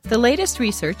The latest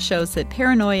research shows that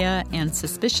paranoia and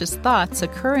suspicious thoughts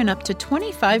occur in up to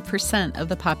 25% of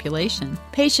the population.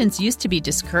 Patients used to be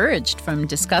discouraged from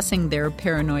discussing their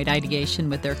paranoid ideation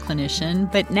with their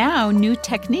clinician, but now new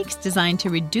techniques designed to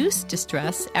reduce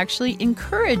distress actually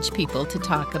encourage people to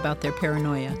talk about their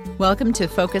paranoia. Welcome to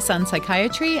Focus on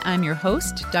Psychiatry. I'm your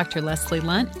host, Dr. Leslie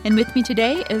Lunt, and with me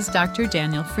today is Dr.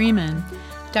 Daniel Freeman.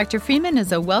 Dr. Freeman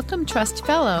is a Wellcome Trust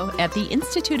Fellow at the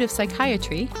Institute of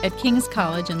Psychiatry at King's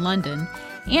College in London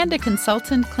and a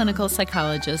consultant clinical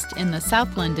psychologist in the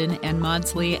South London and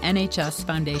Maudsley NHS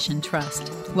Foundation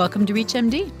Trust. Welcome to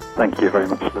ReachMD. Thank you very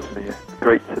much, Leslie.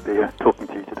 Great to be talking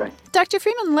to you today. Dr.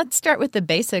 Freeman, let's start with the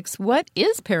basics. What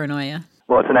is paranoia?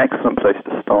 Well, it's an excellent place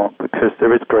to start because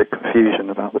there is great confusion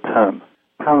about the term.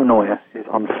 Paranoia is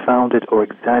unfounded or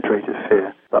exaggerated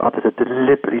fear that others are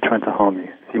deliberately trying to harm you.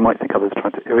 So you might think others are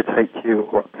trying to irritate you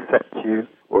or upset you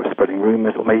or are spreading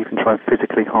rumours or may even try and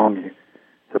physically harm you.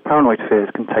 So paranoid fears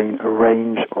contain a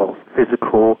range of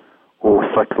physical or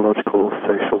psychological or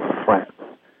social threats.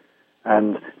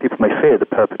 And people may fear the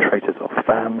perpetrators of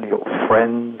family or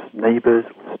friends, neighbours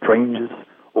or strangers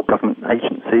or government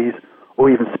agencies or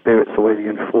even spirits or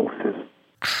alien forces.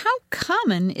 How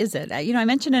common is it? I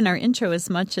mentioned in our intro as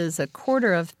much as a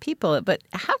quarter of people, but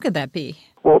how could that be?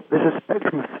 Well, there's a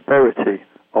spectrum of severity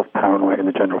of paranoia in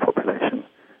the general population.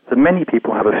 So many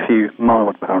people have a few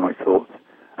mild paranoid thoughts,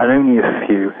 and only a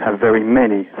few have very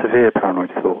many severe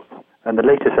paranoid thoughts. And the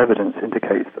latest evidence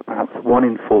indicates that perhaps 1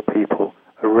 in 4 people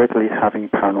are regularly having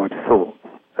paranoid thoughts.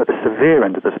 At the severe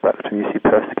end of the spectrum, you see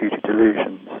persecuted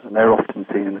delusions, and they're often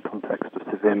seen in the context of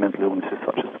severe mental illnesses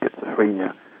such as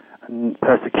schizophrenia. And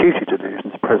persecuted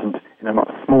delusions present in a much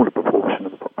smaller proportion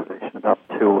of the population, about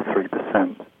 2 or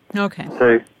 3%. Okay.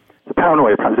 So the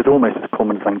paranoia perhaps is almost as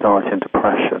common as anxiety and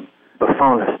depression, but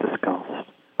far less discussed.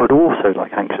 But also,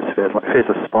 like anxious fears, like fears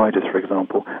of spiders, for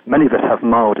example, many of us have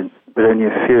mild, but only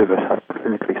a few of us have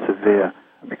clinically severe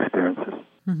experiences.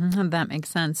 Mm-hmm. That makes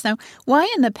sense. Now, why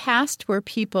in the past were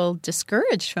people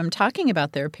discouraged from talking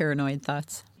about their paranoid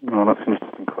thoughts? Well, that's an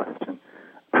interesting question.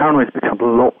 Paranoia has become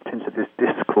locked into this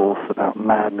discourse about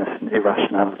madness and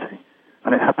irrationality.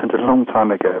 And it happened a long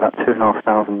time ago, about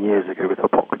 2,500 years ago with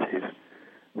Hippocrates.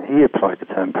 And he applied the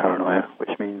term paranoia,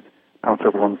 which means out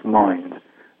of one's mind.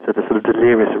 So the sort of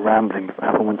delirious ramblings that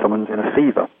happen when someone's in a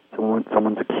fever, so when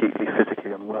someone's acutely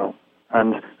physically unwell.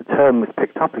 And the term was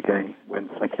picked up again when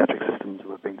psychiatric systems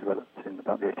were being developed in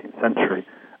about the 18th century.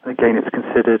 And again, it's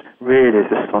considered really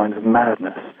as a sign of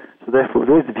madness. So therefore, it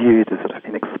was always viewed as sort of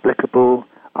inexplicable,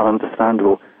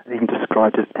 ununderstandable, and even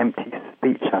described as empty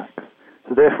speech acts.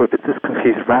 So therefore, if it's this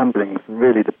confused ramblings,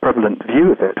 really the prevalent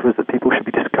view of it was that people should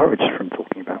be discouraged from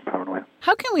talking about paranoia.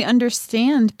 How can we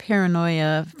understand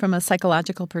paranoia from a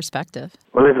psychological perspective?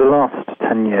 Well, over the last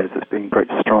 10 years, there's been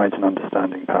great strides in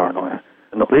understanding paranoia,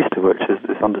 and not least of which is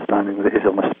this understanding that it is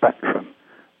on a spectrum.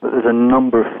 But there's a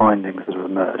number of findings that have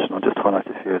emerged, and I'll just highlight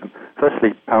a few of them.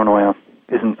 Firstly, paranoia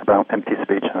isn't about empty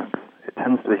speech acts. It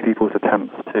tends to be people's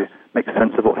attempts to make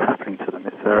sense of what's happening to them.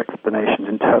 It's their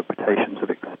explanations, interpretations of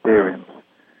experience.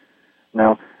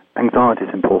 Now, anxiety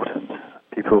is important.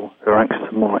 People who are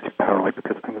anxious are more likely to be paranoid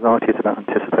because anxiety is about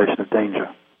anticipation of danger.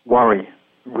 Worry,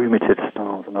 ruminative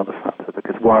styles, another factor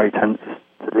because worry tends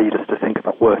to lead us to think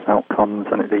about worse outcomes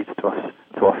and it leads to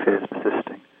our fears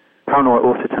persisting. Paranoia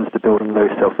also tends to build on low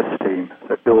self-esteem,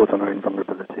 so it builds on our own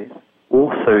vulnerabilities.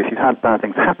 Also, if you've had bad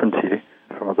things happen to you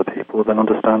from other people, then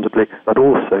understandably that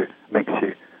also makes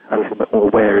you a little bit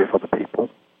more wary of other people.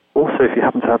 Also, if you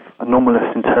happen to have anomalous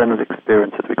internal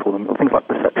experiences, we call them, or things like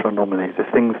perceptual anomalies, if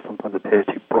things sometimes appear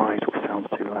too bright or sound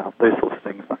too loud, those sorts of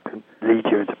things, that can lead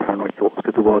you into paranoid thoughts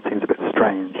because the world seems a bit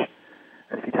strange.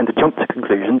 And if you tend to jump to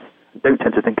conclusions and don't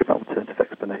tend to think about alternative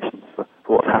explanations for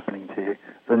what's happening to you,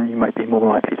 then you might be more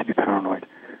likely to be paranoid.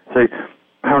 So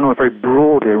paranoia very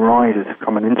broadly arises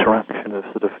from an interaction of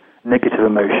sort of negative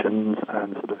emotions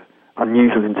and sort of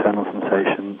unusual internal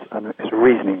sensations and its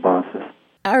reasoning biases.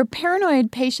 Are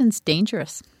paranoid patients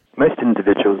dangerous? Most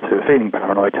individuals who are feeling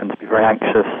paranoid tend to be very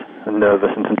anxious and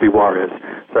nervous and tend to be worriers.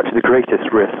 So actually the greatest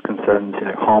risk concerns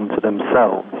harm to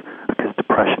themselves because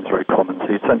depression is very common.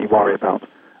 So you'd certainly worry about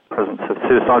the presence of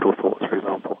suicidal thoughts, for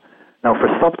example. Now for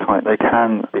a subtype, they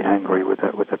can be angry with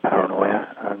their paranoia,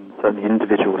 and certainly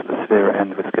individuals at the severe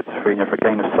end with schizophrenia, for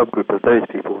again a subgroup of those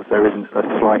people, there isn't a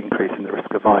slight increase in the risk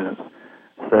of violence.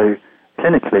 So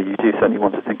clinically, you do certainly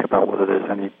want to think about whether there's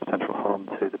any potential harm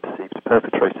to the perceived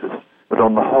perpetrators. But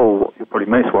on the whole, what you're probably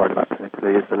most worried about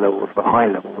clinically is the high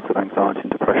levels of anxiety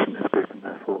and depression in this group, and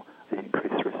therefore the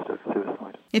increased risk of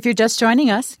suicide. If you're just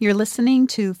joining us, you're listening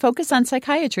to Focus on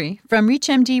Psychiatry from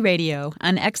ReachMD Radio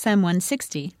on XM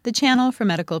 160, the channel for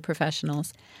medical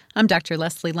professionals. I'm Dr.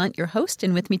 Leslie Lunt, your host,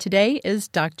 and with me today is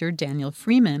Dr. Daniel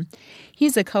Freeman.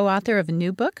 He's a co-author of a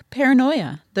new book,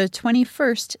 Paranoia, the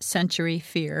 21st Century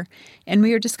Fear, and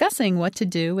we are discussing what to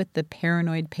do with the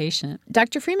paranoid patient.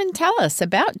 Dr. Freeman, tell us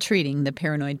about treating the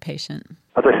paranoid patient.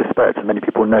 As I suspect, and many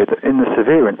people know, that in the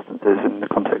severe instances, in the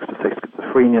context of, say,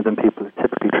 schizophrenia, then people are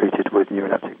typically treated with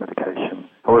neuroleptic medication.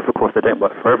 However, of course, they don't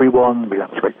work for everyone.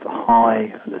 Relapse rates are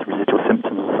high, and there's residual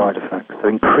symptoms and side effects.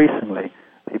 So increasingly,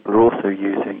 people are also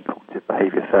using cognitive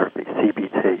behavior therapy,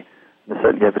 CBT. And there's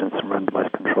certainly evidence from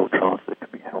randomized controlled trials that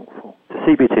can be helpful. So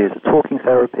CBT is a talking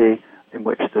therapy in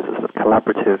which there's a sort of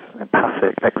collaborative,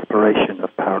 empathic exploration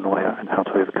of paranoia and how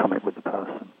to overcome it with the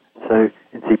person. So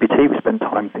in CBT, we spend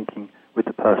time thinking with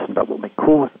the person about what may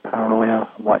cause the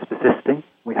paranoia and why it's persisting.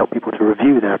 We help people to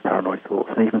review their paranoid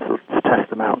thoughts and even sort of to test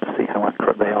them out to see how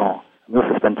accurate they are. And we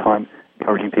also spend time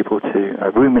encouraging people to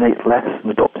ruminate less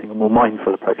and adopting a more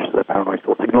mindful approach to their paranoid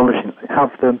thoughts, acknowledging that they have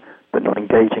them, but not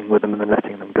engaging with them and then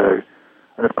letting them go.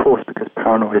 And of course, because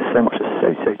paranoia is so much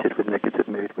associated with negative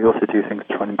mood, we also do things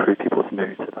to try and improve people's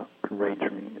mood. So that can range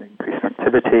from increasing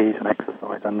activities and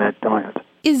exercise and their diet.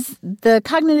 Is the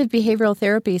cognitive behavioral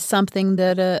therapy something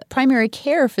that a primary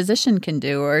care physician can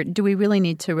do, or do we really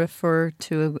need to refer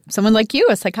to someone like you,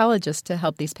 a psychologist, to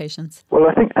help these patients? Well,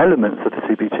 I think elements of the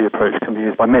CBT approach can be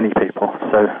used by many people.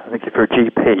 So I think if you're a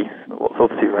GP, what's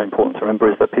obviously very important to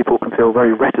remember is that people can feel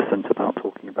very reticent about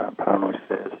talking about paranoid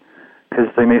fears because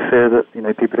they may fear that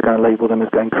people are going to label them as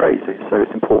going crazy. So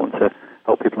it's important to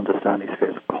help people understand these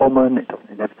fears are common. It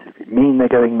doesn't inevitably mean they're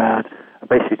going mad. And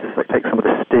basically just take some of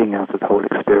the sting out of the whole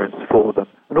experience for them.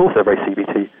 And also a very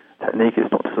CBT technique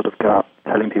is not to sort of go out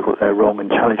telling people that they're wrong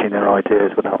and challenging their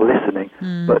ideas without listening,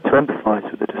 but to empathise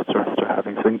with the distress they're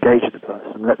having, to engage the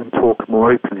person, let them talk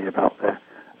more openly about their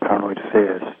paranoid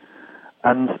fears.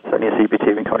 And certainly in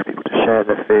CBT, we encourage people to share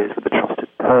their fears with a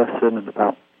trusted person and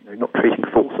about not treating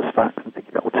thoughts as facts and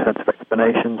thinking about alternative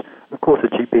explanations. And of course,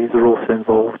 the GPs are also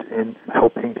involved in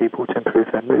helping people to improve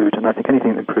their mood, and I think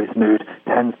anything that improves mood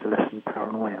tends to lessen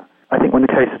paranoia. I think when the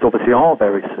cases obviously are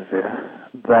very severe,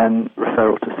 then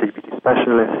referral to CBT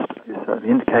specialist is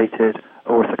certainly indicated,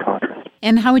 or a psychiatrist.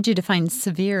 And how would you define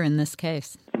severe in this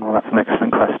case? Well, that's an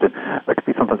excellent question. That can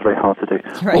be sometimes very hard to do.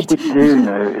 Right. What we do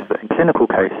know is that in clinical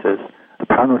cases, the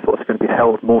paranoid thoughts are going to be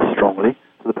held more strongly,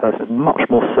 so the person is much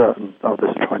more certain that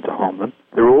others are trying to harm them.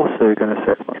 They're also going to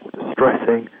say it's much more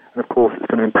distressing, and of course it's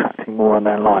going to impact more on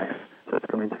their life. So it's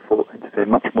going to interfere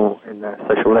much more in their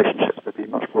social relationships. There'd be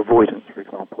much more avoidance, for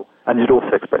example. And you'd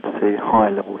also expect to see high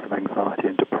levels of anxiety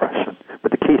and depression.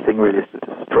 But the key thing really is the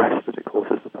distress that it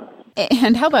causes the person.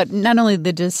 And how about not only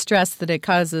the distress that it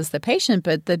causes the patient,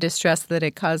 but the distress that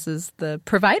it causes the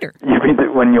provider? You mean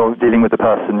that when you're dealing with the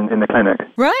person in the clinic?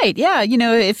 Right, yeah.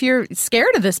 If you're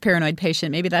scared of this paranoid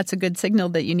patient, maybe that's a good signal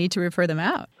that you need to refer them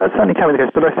out. That certainly can be the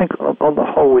case, but I think on the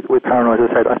whole with paranoia, as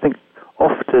I said, I think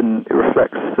often it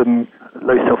reflects some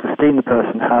low self-esteem the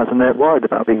person has, and they're worried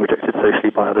about being rejected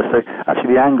socially by others. So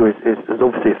actually the anger is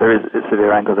obviously, if there is severe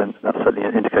anger, then that's certainly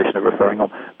an indication of referring on.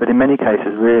 But in many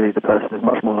cases, really, the person is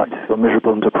much more likely to feel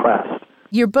miserable and depressed.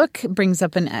 Your book brings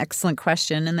up an excellent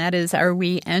question, and that is, are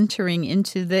we entering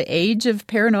into the age of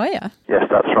paranoia? Yes,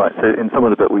 that's right. So in some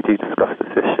of the book, we do discuss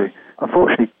this issue.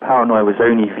 Unfortunately, paranoia was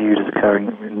only viewed as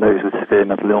occurring in those with severe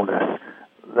mental illness.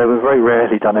 There were very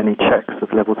rarely done any checks of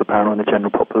levels of paranoia in the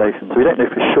general population, so we don't know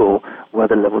for sure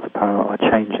whether levels of paranoia are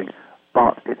changing.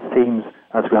 But it seems,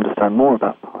 as we understand more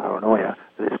about paranoia,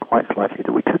 that it's quite likely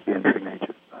that we could be entering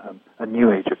a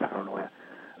new age of paranoia.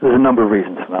 There's a number of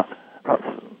reasons for that. Perhaps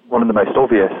one of the most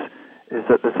obvious is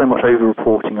that there's so much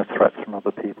over-reporting of threats from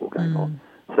other people going on.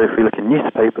 So if we look in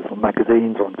newspapers or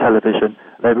magazines or on television,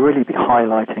 they'd really be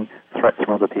highlighting threats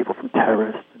from other people, from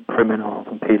terrorists and criminals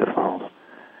and paedophiles.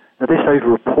 Now, this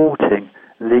over-reporting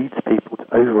leads people to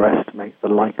overestimate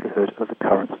the likelihood of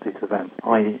occurrence of these events,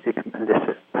 i.e. it can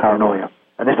elicit paranoia.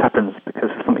 And this happens because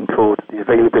of something called the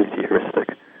availability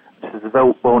heuristic, which is a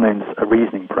well-known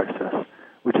reasoning process,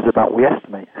 which is about we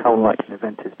estimate how likely an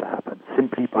event is to happen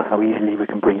simply by how easily we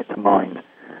can bring it to mind.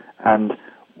 And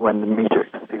when the media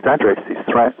exaggerates these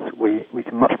threats, we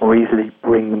can much more easily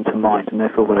bring them to mind, and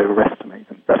therefore we'll overestimate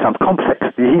them. That sounds complex.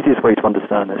 The easiest way to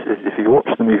understand this is if you watch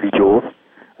the movie Jaws,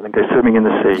 and then go swimming in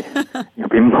the sea, you'll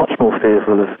be much more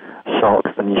fearful of sharks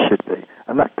than you should be.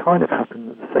 And that kind of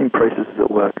happens, the same processes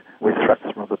at work with threats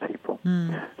from other people.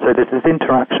 So there's this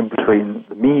interaction between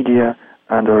the media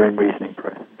and our own reasoning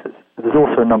processes. But there's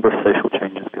also a number of social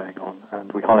changes going on,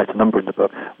 and we highlight a number in the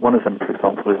book. One of them, for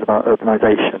example, is about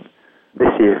urbanization.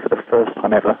 This year, for the first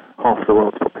time ever, half the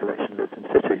world's population lives in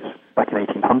cities. Back in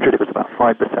 1800, it was about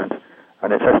 5%, and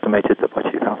it's estimated that by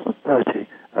 2030,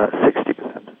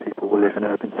 60% of people will live in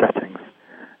urban settings.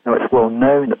 Now, it's well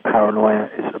known that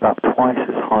paranoia is about twice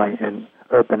as high in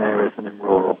urban areas than in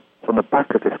rural. So on the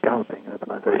back of this galloping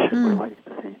urbanization, we're likely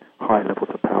to see high levels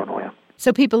of paranoia.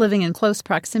 So people living in close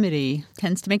proximity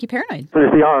tends to make you paranoid. But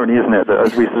it's the irony, isn't it, that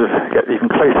as we sort of get even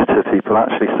closer to people,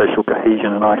 actually social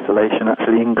cohesion and isolation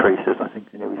actually increases. I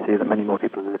think, we see that many more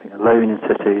people are living alone in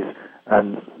cities,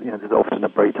 and, there's often a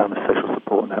breakdown of social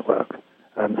support network.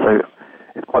 So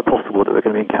it's quite possible that we're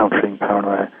going to be encountering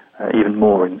paranoia even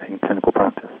more in clinical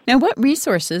practice. Now, what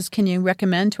resources can you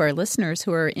recommend to our listeners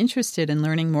who are interested in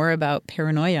learning more about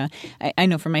paranoia? I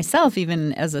know for myself,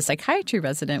 even as a psychiatry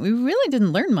resident, we really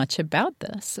didn't learn much about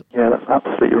this. Yeah, that's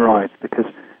absolutely right, because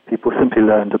people simply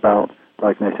learned about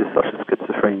diagnoses such as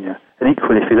schizophrenia. And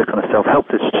equally, if you look on a self-help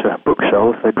literature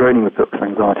bookshelves, they're groaning with books on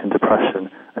anxiety and depression.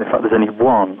 And in fact, there's only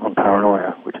one on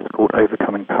paranoia, which is called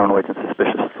Overcoming Paranoid and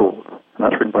Suspicious Thoughts. And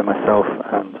that's written by myself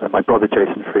and my brother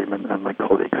Jason Freeman and my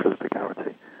colleague Philippa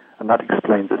Garrity. And that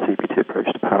explains the CBT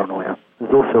approach to paranoia.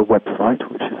 There's also a website,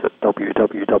 which is at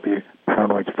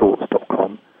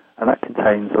www.paranoidthoughts.com, and that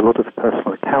contains a lot of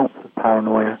personal accounts of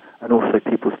paranoia and also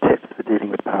people's tips for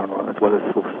dealing with paranoia, as well as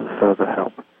sources of further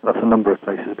help. That's a number of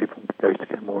places people can go to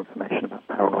get more information about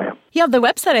paranoia. Yeah, the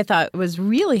website I thought was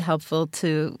really helpful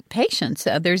to patients.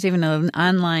 There's even an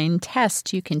online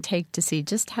test you can take to see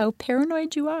just how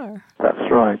paranoid you are.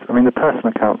 That's right. I mean, the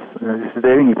personal accounts, this is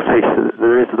the only place that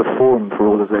there is the forum for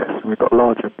all of this. And we've got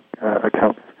larger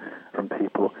accounts from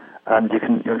people. And you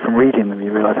can, from reading them,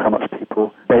 you realise how much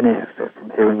people benefit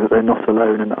from hearing that they're not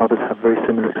alone and that others have very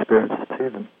similar experiences to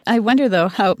them. I wonder, though,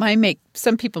 how it might make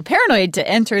some people paranoid to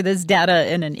enter this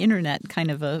data in an internet kind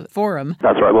of a forum.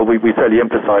 That's right. Well, we certainly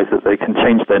emphasise that they can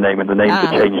change their name and the names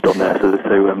are changed on there, so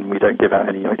we don't give out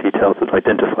any details that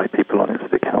identify people on it, so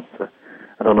the accounts are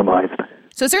anonymised.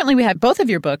 So certainly we have both of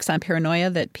your books on paranoia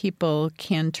that people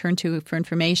can turn to for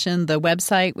information. The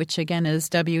website, which again is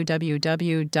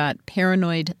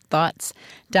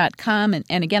www.paranoidthoughts.com.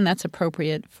 And again, that's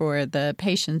appropriate for the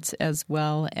patients as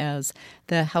well as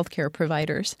the healthcare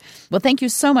providers. Well, thank you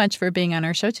so much for being on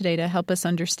our show today to help us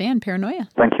understand paranoia.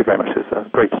 Thank you very much.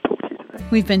 It's great to talk to you today.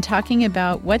 We've been talking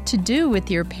about what to do with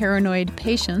your paranoid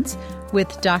patients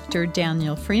with Dr.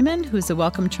 Daniel Freeman, who's a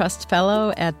Wellcome Trust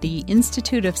Fellow at the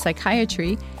Institute of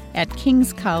Psychiatry at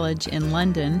King's College in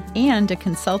London and a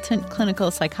consultant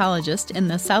clinical psychologist in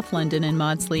the South London and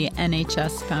Maudsley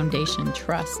NHS Foundation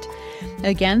Trust.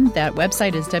 Again, that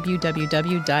website is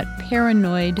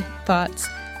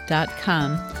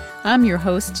www.paranoidthoughts.com. I'm your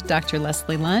host, Dr.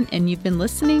 Leslie Lunt, and you've been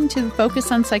listening to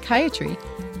Focus on Psychiatry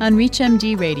on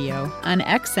ReachMD Radio on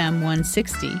XM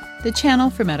 160, the channel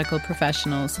for medical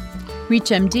professionals.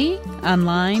 ReachMD,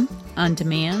 online, on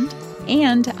demand,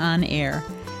 and on air.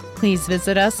 Please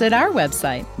visit us at our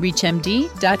website,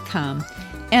 reachmd.com.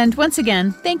 And once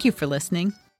again, thank you for listening.